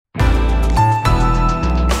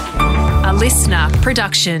listener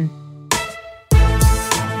production.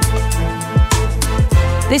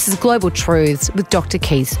 This is Global Truths with Dr.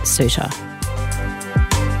 Keith Suter.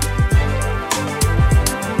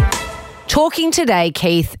 Talking today,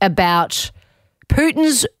 Keith, about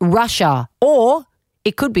Putin's Russia, or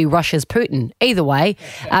it could be Russia's Putin. Either way,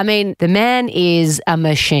 I mean, the man is a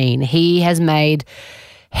machine. He has made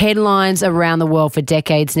headlines around the world for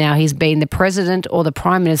decades now. He's been the president or the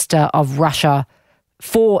prime minister of Russia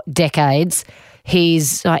for decades.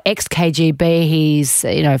 He's ex-KGB. He's,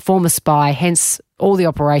 former spy, hence all the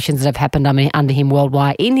operations that have happened under him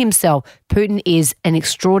worldwide. In himself, Putin is an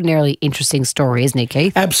extraordinarily interesting story, isn't he,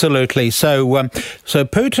 Keith? Absolutely. So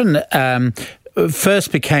Putin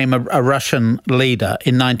first became a Russian leader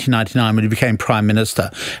in 1999 when he became prime minister.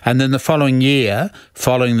 And then the following year,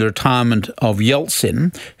 following the retirement of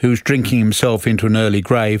Yeltsin, who was drinking himself into an early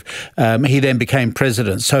grave, he then became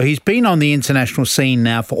president. So he's been on the international scene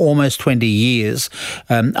now for almost 20 years,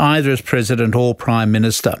 either as president or prime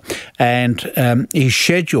minister. And he's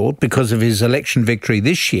scheduled, because of his election victory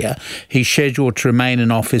this year, he's scheduled to remain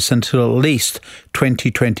in office until at least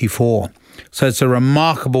 2024. So it's a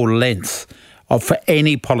remarkable length for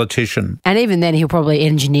any politician. And even then, he'll probably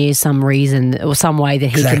engineer some reason or some way that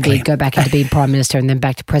he can go back into being prime minister and then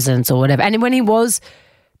back to presidents or whatever. And when he was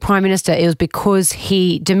prime minister, it was because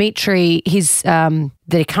Dmitry,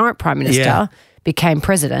 the current prime minister, became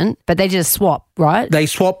president, but they just swapped, right? They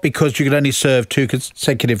swapped because you could only serve 2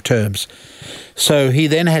 consecutive terms. So he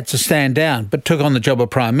then had to stand down, but took on the job of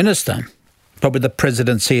prime minister, but with the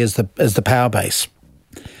presidency as the power base.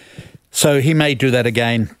 So he may do that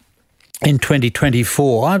again in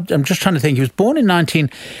 2024. I'm just trying to think. He was born in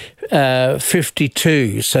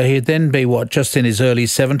 1952, so he'd then be, just in his early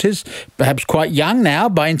 70s, perhaps quite young now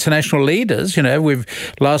by international leaders.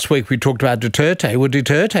 Last week we talked about Duterte. Well,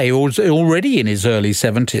 Duterte was already in his early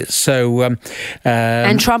 70s. So,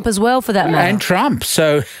 and Trump as well, for that matter. And Trump.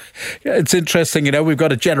 So it's interesting, we've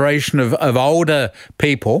got a generation of older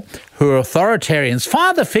people who are authoritarians,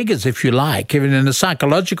 father figures, if you like, even in a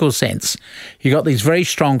psychological sense. You got these very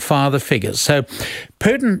strong father figures. So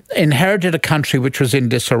Putin inherited a country which was in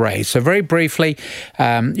disarray. So very briefly,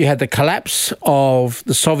 you had the collapse of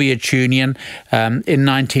the Soviet Union in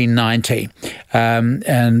 1990.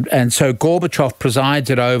 And so Gorbachev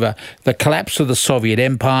presided over the collapse of the Soviet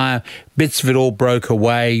Empire. Bits of it all broke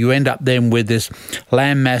away. You end up then with this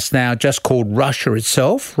landmass now just called Russia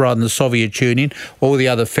itself rather than the Soviet Union. All the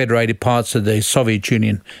other federated parts of the Soviet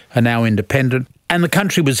Union are now independent. And the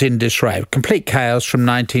country was in disarray, complete chaos from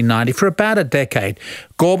 1990 for about a decade.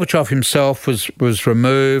 Gorbachev himself was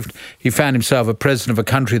removed. He found himself a president of a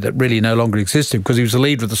country that really no longer existed because he was the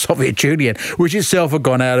leader of the Soviet Union, which itself had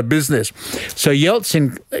gone out of business. So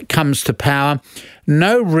Yeltsin comes to power.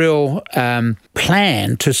 No real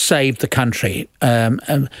plan to save the country.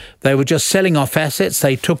 They were just selling off assets.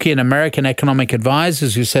 They took in American economic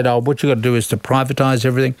advisors who said, what you've got to do is to privatize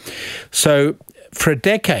everything. So for a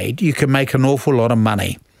decade, you can make an awful lot of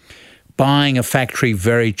money buying a factory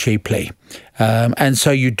very cheaply. And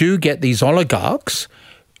so you do get these oligarchs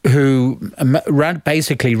who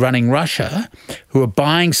basically running Russia, who are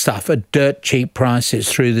buying stuff at dirt cheap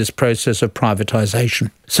prices through this process of privatization.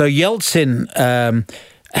 So Yeltsin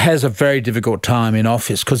has a very difficult time in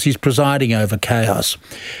office because he's presiding over chaos.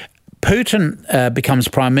 Putin becomes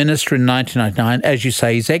prime minister in 1999. As you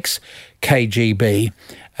say, he's ex-KGB.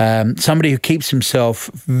 Somebody who keeps himself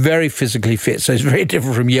very physically fit, so he's very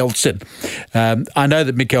different from Yeltsin. I know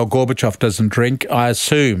that Mikhail Gorbachev doesn't drink. I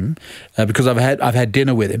assume, because I've had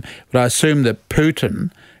dinner with him, but I assume that Putin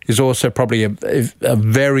is also probably a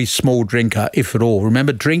very small drinker, if at all.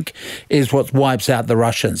 Remember, drink is what wipes out the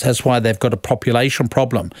Russians. That's why they've got a population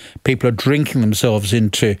problem. People are drinking themselves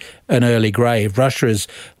into an early grave. Russia is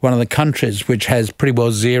one of the countries which has pretty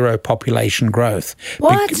well zero population growth.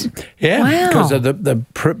 What? Wow. Because of the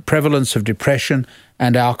prevalence of depression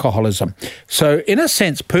and alcoholism. So in a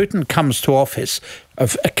sense, Putin comes to office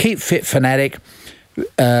of a keep fit fanatic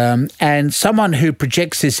and someone who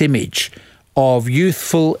projects this image of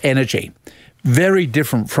youthful energy, very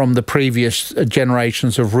different from the previous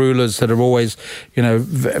generations of rulers that are always,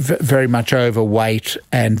 very much overweight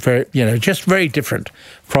and very, just very different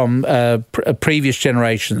from previous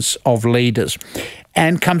generations of leaders,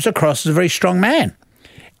 and comes across as a very strong man.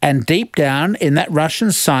 And deep down in that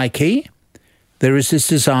Russian psyche, there is this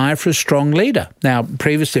desire for a strong leader. Now,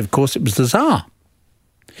 previously, of course, it was the Tsar.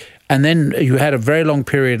 And then you had a very long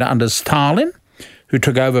period under Stalin, who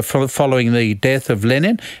took over following the death of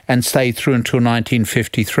Lenin and stayed through until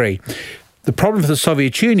 1953. The problem for the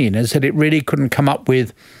Soviet Union is that it really couldn't come up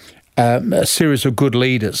with a series of good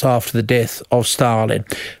leaders after the death of Stalin.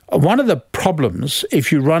 One of the problems,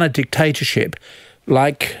 if you run a dictatorship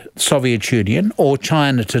like the Soviet Union or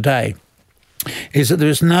China today, is that there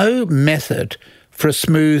is no method for a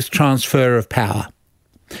smooth transfer of power.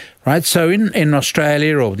 Right? So in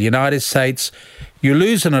Australia or the United States, you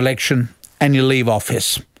lose an election and you leave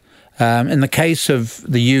office. In the case of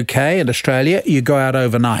the UK and Australia, you go out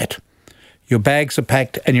overnight. Your bags are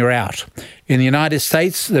packed and you're out. In the United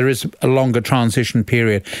States, there is a longer transition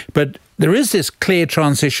period. But there is this clear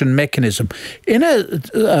transition mechanism. In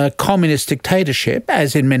a communist dictatorship,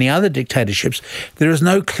 as in many other dictatorships, there is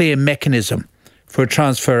no clear mechanism for a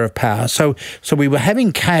transfer of power. So we were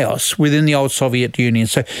having chaos within the old Soviet Union.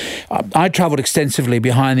 So I travelled extensively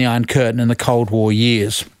behind the Iron Curtain in the Cold War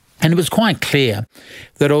years. And it was quite clear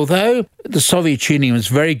that although the Soviet Union was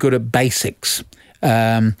very good at basics,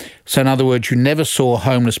 so in other words, you never saw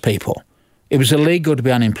homeless people. It was illegal to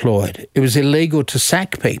be unemployed. It was illegal to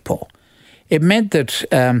sack people. It meant that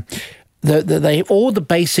all the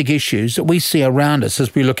basic issues that we see around us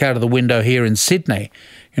as we look out of the window here in Sydney,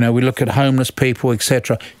 we look at homeless people,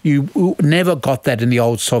 etc. You never got that in the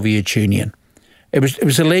old Soviet Union. It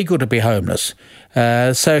was illegal to be homeless.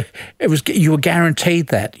 So you were guaranteed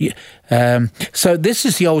that. So this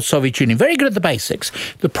is the old Soviet Union, very good at the basics.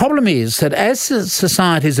 The problem is that as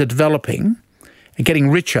societies are developing and getting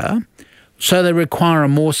richer, so they require a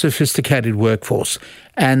more sophisticated workforce.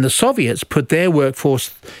 And the Soviets put their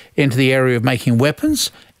workforce into the area of making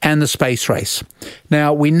weapons and the space race.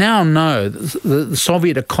 Now, we now know that the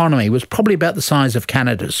Soviet economy was probably about the size of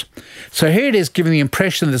Canada's. So here it is giving the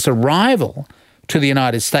impression that it's a rival to the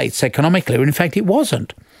United States economically, when in fact it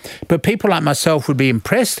wasn't. But people like myself would be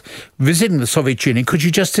impressed visiting the Soviet Union because you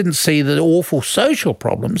just didn't see the awful social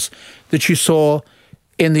problems that you saw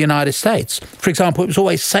in the United States. For example, it was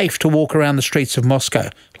always safe to walk around the streets of Moscow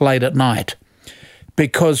late at night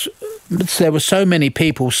because there were so many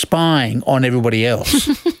people spying on everybody else.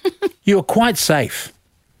 You were quite safe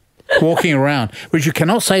walking around, which you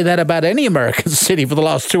cannot say that about any American city for the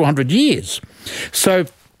last 200 years. So,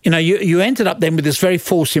 you ended up then with this very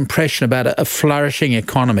false impression about a flourishing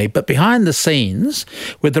economy. But behind the scenes,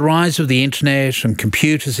 with the rise of the internet and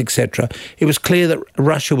computers, etc., it was clear that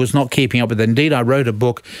Russia was not keeping up with it. Indeed, I wrote a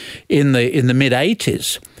book in the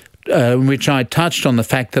mid-'80s in which I touched on the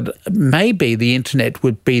fact that maybe the internet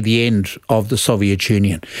would be the end of the Soviet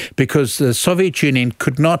Union because the Soviet Union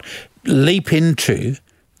could not leap into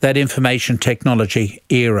that information technology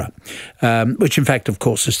era, which in fact, of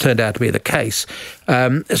course, has turned out to be the case.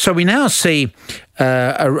 So we now see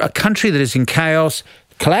a country that is in chaos,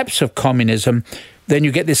 collapse of communism, then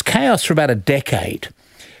you get this chaos for about a decade,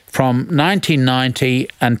 from 1990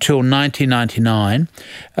 until 1999,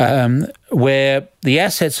 where the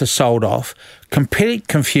assets are sold off, complete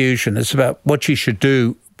confusion as about what you should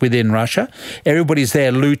do within Russia. Everybody's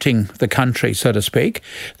there looting the country, so to speak.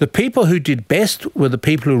 The people who did best were the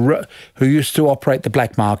people who used to operate the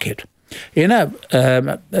black market.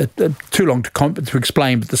 Too long to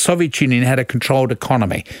explain, but the Soviet Union had a controlled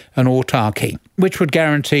economy, an autarky, which would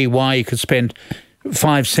guarantee why you could spend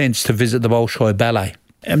 5 cents to visit the Bolshoi Ballet.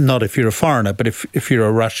 And not if you're a foreigner, but if you're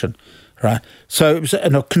a Russian, right? So it was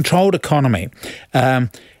a controlled economy.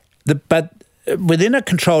 But within a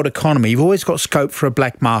controlled economy, you've always got scope for a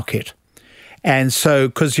black market. And so,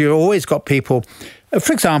 because you've always got people,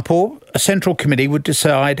 for example, a central committee would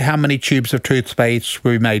decide how many tubes of toothpaste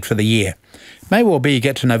will be made for the year. May well be you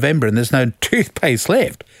get to November and there's no toothpaste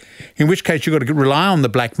left, in which case you've got to rely on the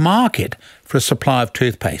black market for a supply of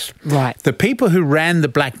toothpaste. Right. The people who ran the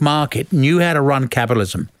black market knew how to run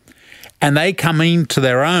capitalism, and they come into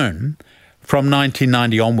their own from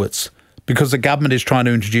 1990 onwards because the government is trying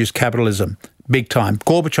to introduce capitalism big time.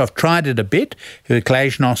 Gorbachev tried it a bit with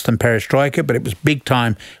Glasnost and Perestroika, but it was big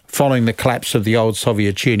time following the collapse of the old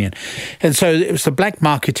Soviet Union. And so it was the black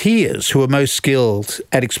marketeers who were most skilled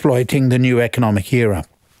at exploiting the new economic era.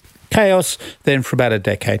 Chaos then for about a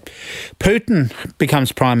decade. Putin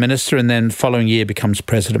becomes prime minister and then the following year becomes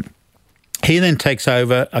president. He then takes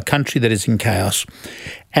over a country that is in chaos,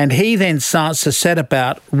 and he then starts to set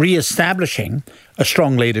about re-establishing a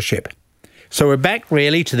strong leadership. So we're back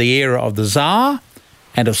really to the era of the Tsar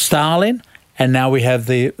and of Stalin, and now we have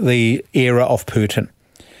the era of Putin.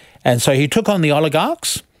 And so he took on the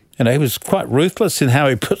oligarchs. He was quite ruthless in how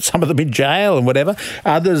he put some of them in jail and whatever.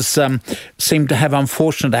 Others seemed to have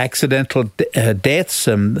unfortunate accidental deaths.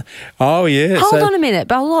 Hold on a minute,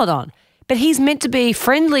 but hold on. But he's meant to be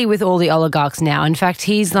friendly with all the oligarchs now. In fact,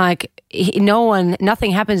 he's like,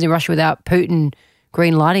 nothing happens in Russia without Putin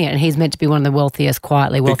green lighting it, and he's meant to be one of the wealthiest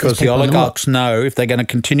because the people oligarchs know if they're going to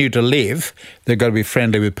continue to live, they've got to be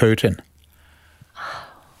friendly with Putin.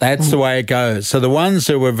 That's the way it goes. So the ones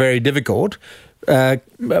who were very difficult ended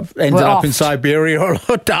up in Siberia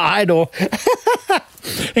or died, or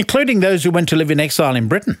including those who went to live in exile in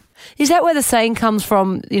Britain. Is that where the saying comes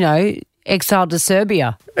from, exiled to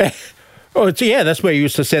Serbia? Yeah, that's where you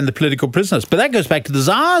used to send the political prisoners. But that goes back to the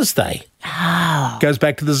Tsar's day. Oh. Goes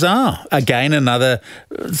back to the Tsar. Again, another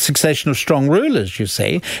succession of strong rulers, you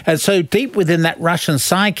see. And so deep within that Russian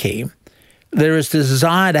psyche, there is this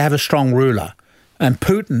desire to have a strong ruler. And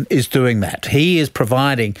Putin is doing that. He is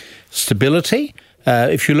providing stability.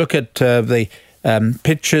 If you look at the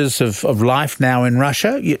pictures of life now in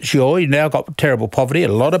Russia, you've now got terrible poverty, a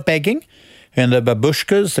lot of begging. And the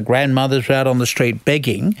babushkas, the grandmothers are out on the street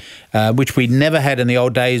begging, which we never had in the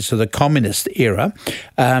old days of the communist era.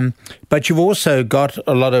 But you've also got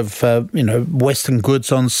a lot of, Western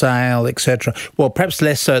goods on sale, etc. Well, perhaps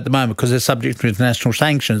less so at the moment because they're subject to international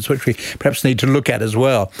sanctions, which we perhaps need to look at as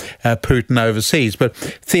well, Putin overseas. But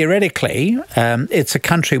theoretically, it's a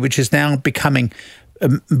country which is now becoming a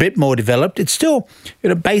bit more developed. It's still,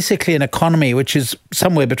 basically an economy which is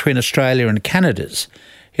somewhere between Australia and Canada's.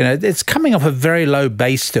 It's coming off a very low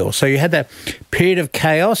base still. So you had that period of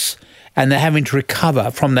chaos and they're having to recover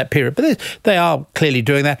from that period. But they are clearly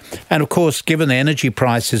doing that. And, of course, given the energy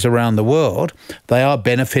prices around the world, they are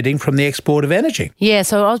benefiting from the export of energy. Yeah,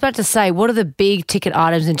 so I was about to say, what are the big ticket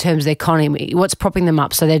items in terms of the economy? What's propping them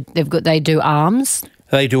up? So they do arms?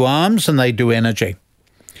 They do arms and they do energy.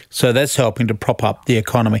 So that's helping to prop up the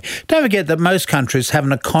economy. Don't forget that most countries have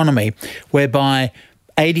an economy whereby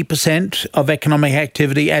 80% of economic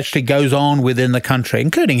activity actually goes on within the country,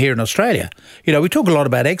 including here in Australia. We talk a lot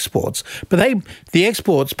about exports, but the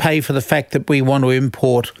exports pay for the fact that we want to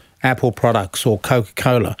import Apple products or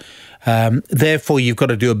Coca-Cola. Therefore, you've got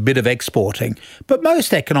to do a bit of exporting. But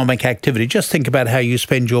most economic activity, just think about how you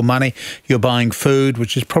spend your money. You're buying food,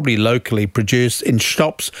 which is probably locally produced in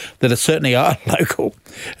shops that certainly are local.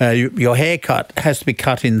 Your haircut has to be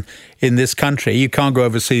cut in this country. You can't go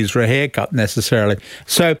overseas for a haircut necessarily.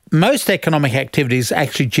 So most economic activity is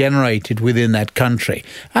actually generated within that country.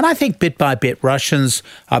 And I think bit by bit, Russians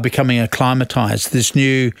are becoming acclimatized to this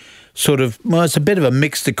new it's a bit of a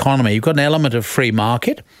mixed economy. You've got an element of free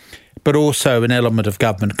market, but also an element of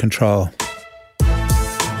government control.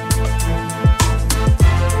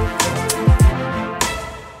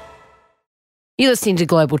 You're listening to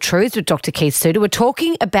Global Truths with Dr. Keith Suter. We're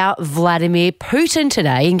talking about Vladimir Putin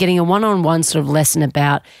today and getting a one-on-one sort of lesson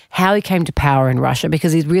about how he came to power in Russia,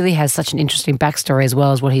 because he really has such an interesting backstory as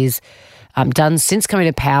well as what he's done since coming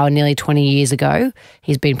to power nearly 20 years ago.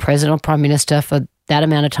 He's been president or prime minister for that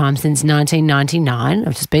amount of time since 1999.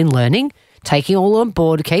 I've just been learning, taking all on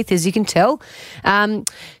board, Keith, as you can tell.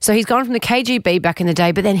 So he's gone from the KGB back in the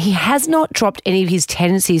day, but then he has not dropped any of his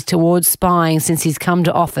tendencies towards spying since he's come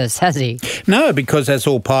to office, has he? No, because that's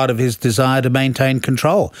all part of his desire to maintain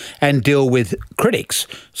control and deal with critics,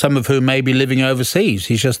 some of whom may be living overseas.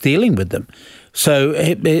 He's just dealing with them. So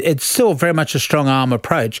it's still very much a strong arm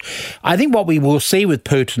approach. I think what we will see with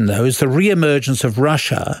Putin, though, is the re-emergence of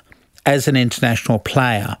Russia as an international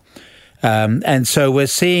player. And so we're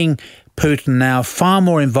seeing Putin now far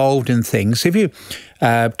more involved in things. If you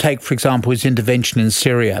take, for example, his intervention in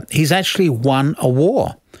Syria, he's actually won a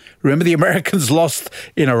war. Remember, the Americans lost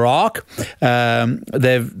in Iraq.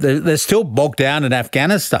 They're still bogged down in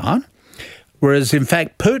Afghanistan. Whereas, in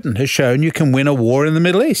fact, Putin has shown you can win a war in the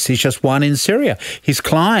Middle East. He's just won in Syria. His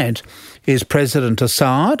client is President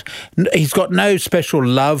Assad. He's got no special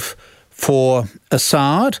love for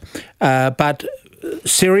Assad, but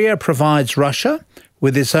Syria provides Russia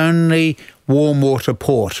with its only warm water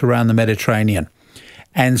port around the Mediterranean.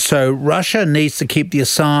 And so Russia needs to keep the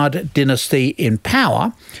Assad dynasty in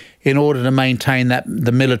power in order to maintain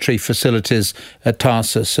the military facilities at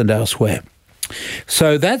Tarsus and elsewhere.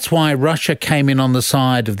 So that's why Russia came in on the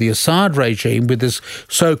side of the Assad regime with this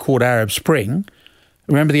so-called Arab Spring.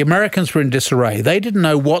 Remember, the Americans were in disarray. They didn't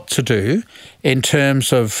know what to do in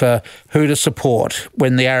terms of who to support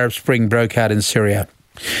when the Arab Spring broke out in Syria.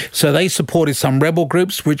 So they supported some rebel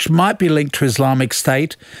groups which might be linked to Islamic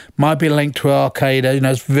State, might be linked to Al-Qaeda.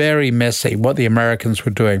 It's very messy what the Americans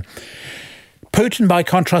were doing. Putin, by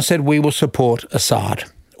contrast, said, we will support Assad.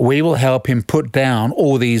 We will help him put down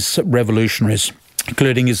all these revolutionaries,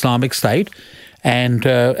 including Islamic State and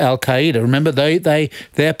Al-Qaeda. Remember,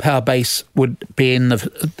 their power base would be in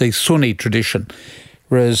the Sunni tradition,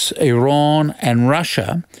 whereas Iran and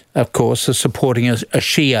Russia, of course, are supporting a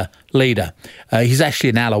Shia leader. He's actually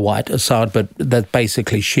an Alawite, Assad, but that's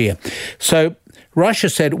basically Shia. So Russia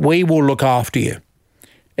said, we will look after you.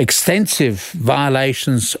 extensive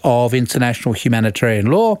violations of international humanitarian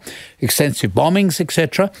law, extensive bombings,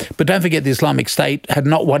 etc. But don't forget, the Islamic State had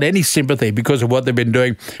not won any sympathy because of what they've been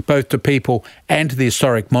doing both to people and to the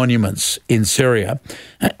historic monuments in Syria.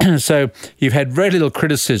 So you've had very little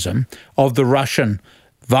criticism of the Russian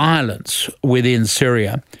violence within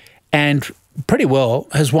Syria, and pretty well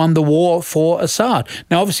has won the war for Assad.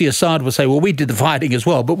 Now, obviously, Assad will say, well, we did the fighting as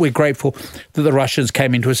well, but we're grateful that the Russians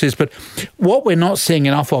came in to assist. But what we're not seeing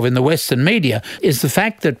enough of in the Western media is the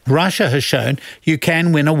fact that Russia has shown you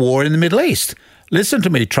can win a war in the Middle East. Listen to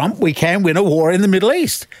me, Trump, we can win a war in the Middle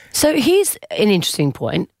East. So here's an interesting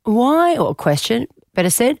point. Why, or question, better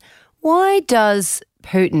said, why does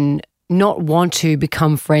Putin not want to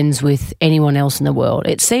become friends with anyone else in the world?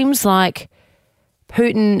 It seems like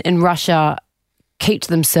Putin and Russia keep to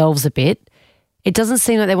themselves a bit. It doesn't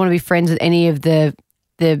seem like they want to be friends with any of the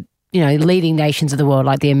leading nations of the world,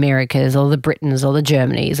 like the Americas or the Britons or the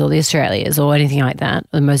Germanys or the Australias or anything like that,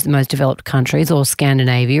 the most developed countries, or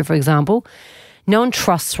Scandinavia, for example. No one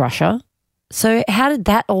trusts Russia. So how did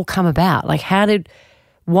that all come about? Like,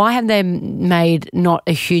 why have they made not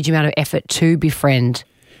a huge amount of effort to befriend?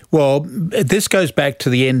 Well, this goes back to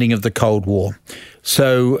the ending of the Cold War.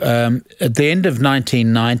 So at the end of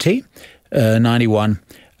 1990, 91,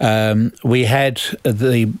 we had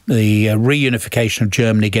the reunification of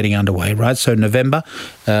Germany getting underway, right? So November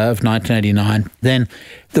of 1989. Then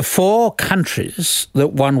the four countries that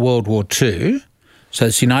won World War II, so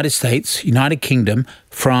it's the United States, United Kingdom,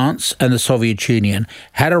 France and the Soviet Union,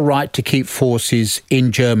 had a right to keep forces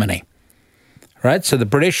in Germany, right? So the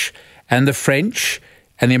British and the French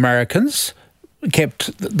and the Americans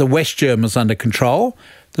kept the West Germans under control.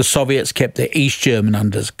 The Soviets kept the East German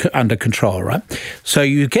under control, right? So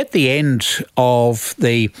you get the end of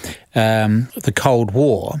the Cold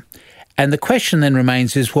War, and the question then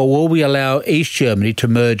remains is, well, will we allow East Germany to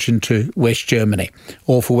merge into West Germany,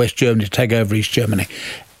 or for West Germany to take over East Germany?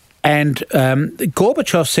 And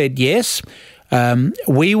Gorbachev said, yes,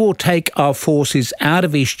 we will take our forces out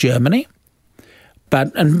of East Germany.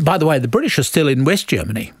 And by the way, the British are still in West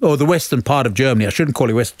Germany, or the western part of Germany. I shouldn't call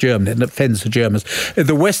it West Germany, it offends the Germans.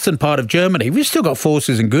 The western part of Germany, we've still got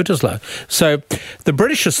forces in Gütersloh. So the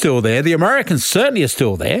British are still there. The Americans certainly are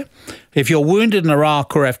still there. If you're wounded in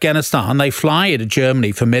Iraq or Afghanistan, they fly you to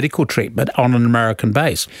Germany for medical treatment on an American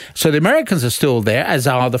base. So the Americans are still there, as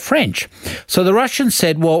are the French. So the Russians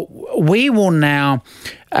said, well, we will now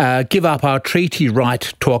give up our treaty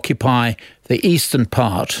right to occupy the eastern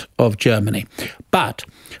part of Germany. But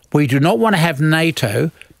we do not want to have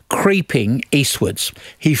NATO creeping eastwards.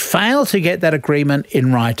 He failed to get that agreement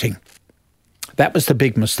in writing. That was the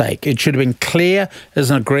big mistake. It should have been clear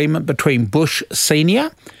as an agreement between Bush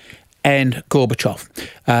Sr. and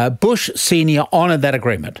Gorbachev. Bush Sr. honoured that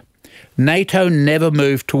agreement. NATO never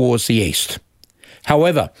moved towards the east.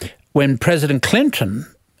 However, when President Clinton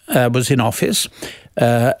was in office,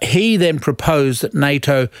 he then proposed that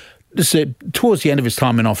NATO, towards the end of his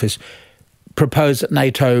time in office, proposed that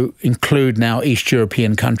NATO include now East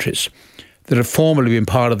European countries that had formerly been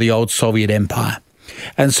part of the old Soviet empire.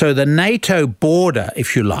 And so the NATO border,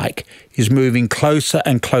 if you like, is moving closer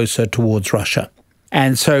and closer towards Russia.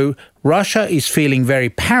 And so Russia is feeling very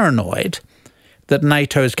paranoid that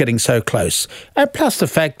NATO is getting so close. And plus the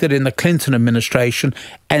fact that in the Clinton administration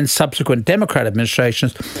and subsequent Democrat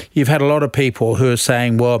administrations, you've had a lot of people who are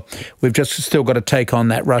saying, well, we've just still got to take on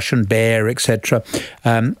that Russian bear, etc.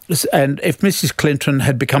 And if Mrs. Clinton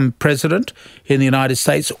had become president in the United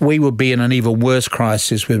States, we would be in an even worse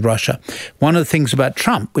crisis with Russia. One of the things about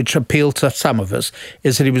Trump, which appealed to some of us,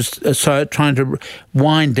 is that he was trying to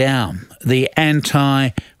wind down the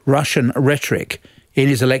anti-Russian rhetoric in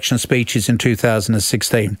his election speeches in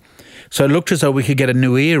 2016. So it looked as though we could get a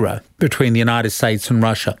new era between the United States and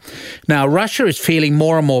Russia. Now, Russia is feeling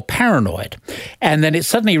more and more paranoid, and then it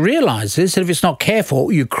suddenly realises that if it's not careful,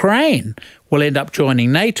 Ukraine will end up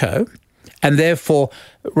joining NATO, and therefore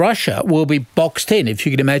Russia will be boxed in, if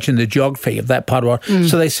you can imagine the geography of that part of the world.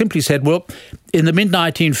 So they simply said, well, in the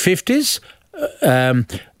mid-1950s,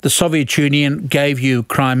 the Soviet Union gave you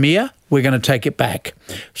Crimea, we're going to take it back.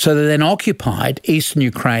 So they then occupied eastern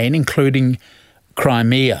Ukraine, including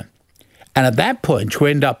Crimea. And at that point, you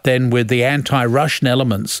end up then with the anti-Russian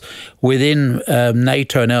elements within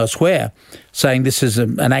NATO and elsewhere saying this is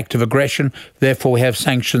an act of aggression, therefore we have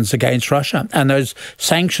sanctions against Russia. And those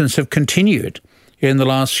sanctions have continued in the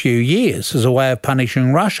last few years as a way of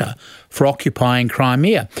punishing Russia for occupying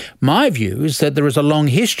Crimea. My view is that there is a long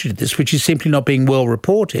history to this, which is simply not being well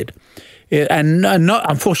reported. And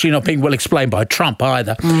unfortunately not being well explained by Trump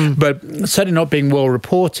either, but certainly not being well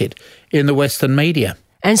reported in the Western media.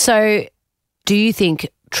 And so do you think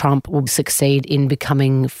Trump will succeed in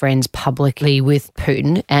becoming friends publicly with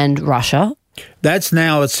Putin and Russia? That's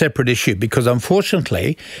now a separate issue because,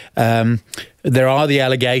 unfortunately, there are the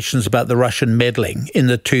allegations about the Russian meddling in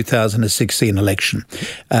the 2016 election.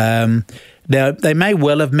 Now, they may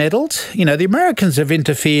well have meddled. You know, the Americans have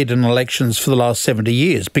interfered in elections for the last 70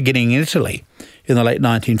 years, beginning in Italy in the late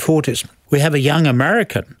 1940s. We have a young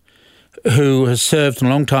American who has served a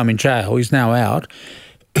long time in jail, he's now out,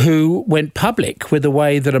 who went public with the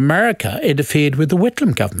way that America interfered with the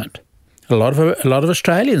Whitlam government. A lot of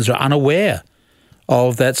Australians are unaware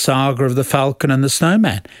of that saga of the Falcon and the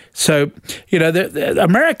Snowman. So, you know,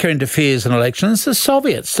 America interferes in elections. The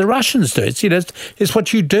Soviets, the Russians do. It's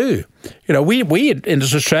what you do. You know, we in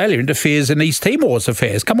Australia interferes in East Timor's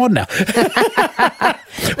affairs. Come on now.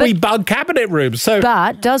 We bug cabinet rooms.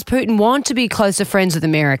 But does Putin want to be closer friends with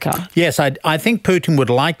America? Yes, I think Putin would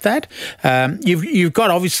like that. You've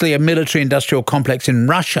got obviously a military-industrial complex in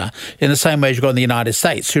Russia in the same way as you've got in the United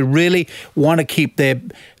States, who really want to keep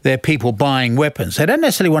their people buying weapons. They don't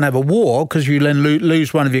necessarily want to have a war because you then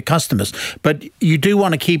lose one of your customers, but you do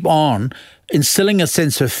want to keep on instilling a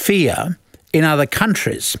sense of fear in other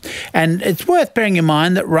countries. And it's worth bearing in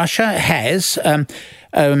mind that Russia has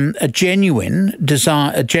a genuine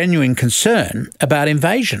desire, a genuine concern about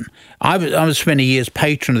invasion. I was for many years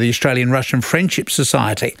patron of the Australian-Russian Friendship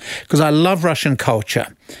Society because I love Russian culture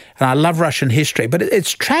and I love Russian history, but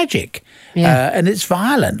it's tragic and it's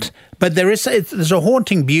violent. But there's a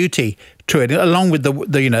haunting beauty to it, along with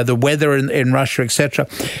the weather in Russia, etc.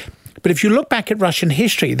 But if you look back at Russian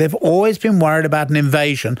history, they've always been worried about an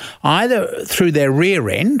invasion, either through their rear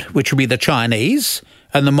end, which would be the Chinese,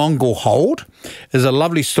 and the Mongol hold. There's a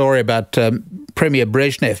lovely story about Premier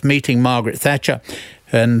Brezhnev meeting Margaret Thatcher,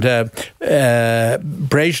 and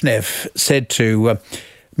Brezhnev said to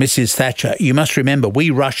Mrs. Thatcher, "You must remember, we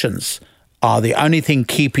Russians are the only thing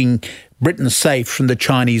keeping Britain safe from the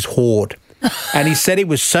Chinese horde." And he said it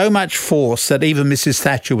was so much force that even Mrs.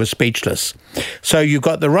 Thatcher was speechless. So you've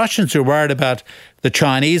got the Russians who are worried about the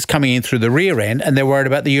Chinese coming in through the rear end, and they're worried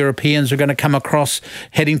about the Europeans who are going to come across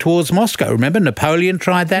heading towards Moscow. Remember, Napoleon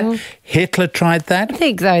tried that. Hitler tried that. I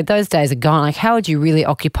think, though, those days are gone. Like, how would you really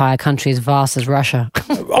occupy a country as vast as Russia?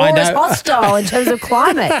 Or as hostile in terms of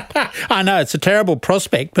climate? I know, it's a terrible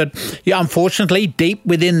prospect, but unfortunately, deep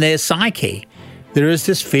within their psyche, there is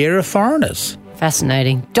this fear of foreigners.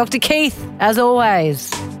 Fascinating. Dr. Keith, as always.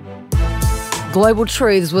 Global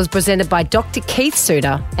Truths was presented by Dr. Keith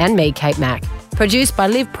Suter and me, Kate Mack. Produced by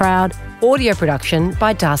Liv Proud. Audio production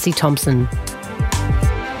by Darcy Thompson.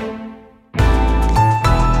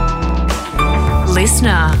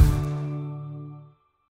 Listener.